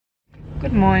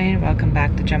Good morning, welcome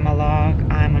back to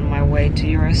GEMOLOGUE. I'm on my way to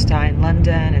Eurostar in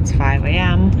London. It's 5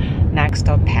 AM. Next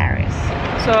stop, Paris.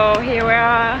 So here we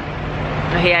are.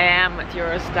 Here I am at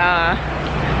Eurostar.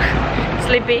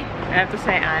 Sleepy. I have to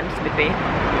say I'm sleepy.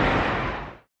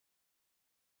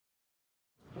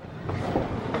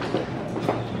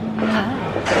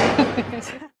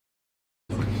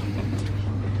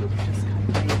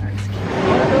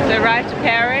 So I arrived to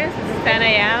Paris. It's 10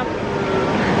 AM.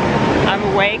 I'm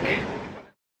awake.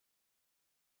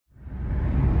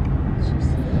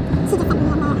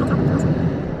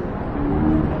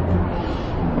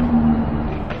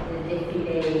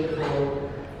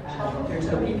 There's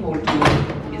no people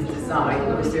doing his design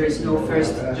because there is no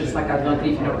first, just like I don't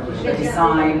believe, a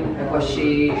design, a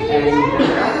washi, and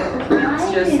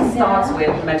it just starts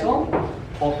with metal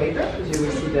or paper, because you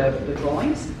will see the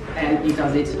drawings, and he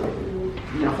does it,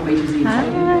 from A to Z.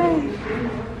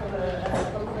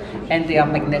 And they are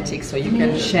magnetic, so you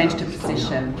can change the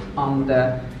position on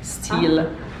the steel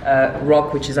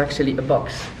rock, which is actually a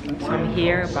box. So I'm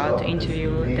here about to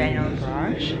interview Daniel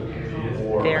Brush.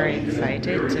 Very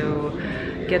excited to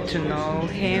get to know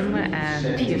him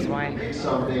and his wife.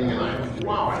 Something and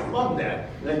wow, I love that.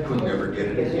 Then could never get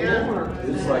it again.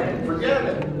 It's like, forget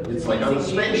it. It's like on the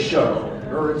space shuttle.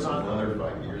 Or it's on another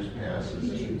 5 years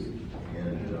passes.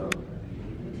 And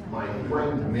my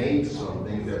friend made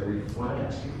something that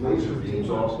reflects laser beams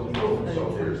off the moon.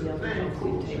 So here's the thing.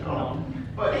 Cool.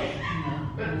 But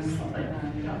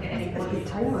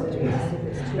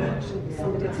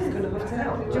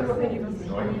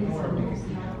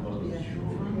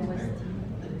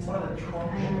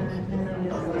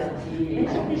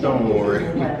don't worry.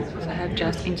 So I have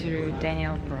just interviewed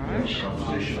Daniel Brush, a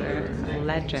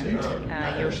legend.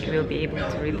 You will be able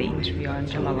to read the interview on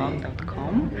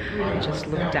GEMOLOGUE.com. Just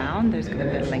look down, there's going to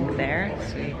be a link there,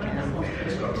 so you can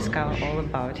discover all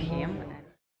about him.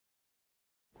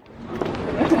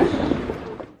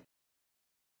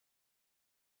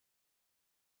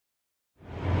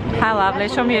 Hi lovely,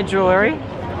 show me your jewellery.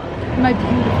 My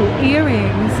beautiful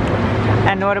earrings.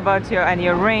 And what about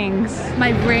your rings? My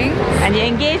rings. And your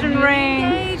engagement ring.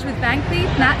 Engaged with Van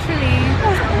Cleef, naturally.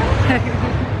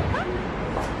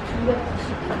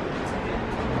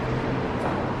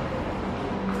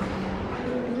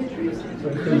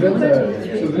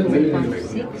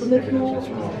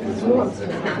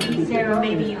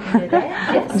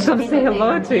 Just say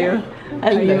hello to you.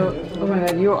 Oh my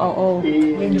god, you are all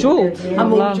jeweled.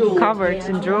 I'm all jeweled, covered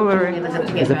in jewellery.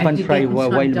 The Pantry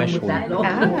Wild Mushroom.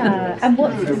 And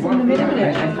what's this in the middle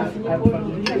there?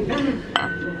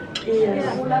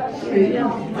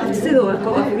 Still, I've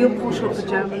got a real posh lot of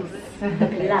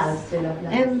pajamas.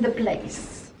 And the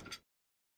place.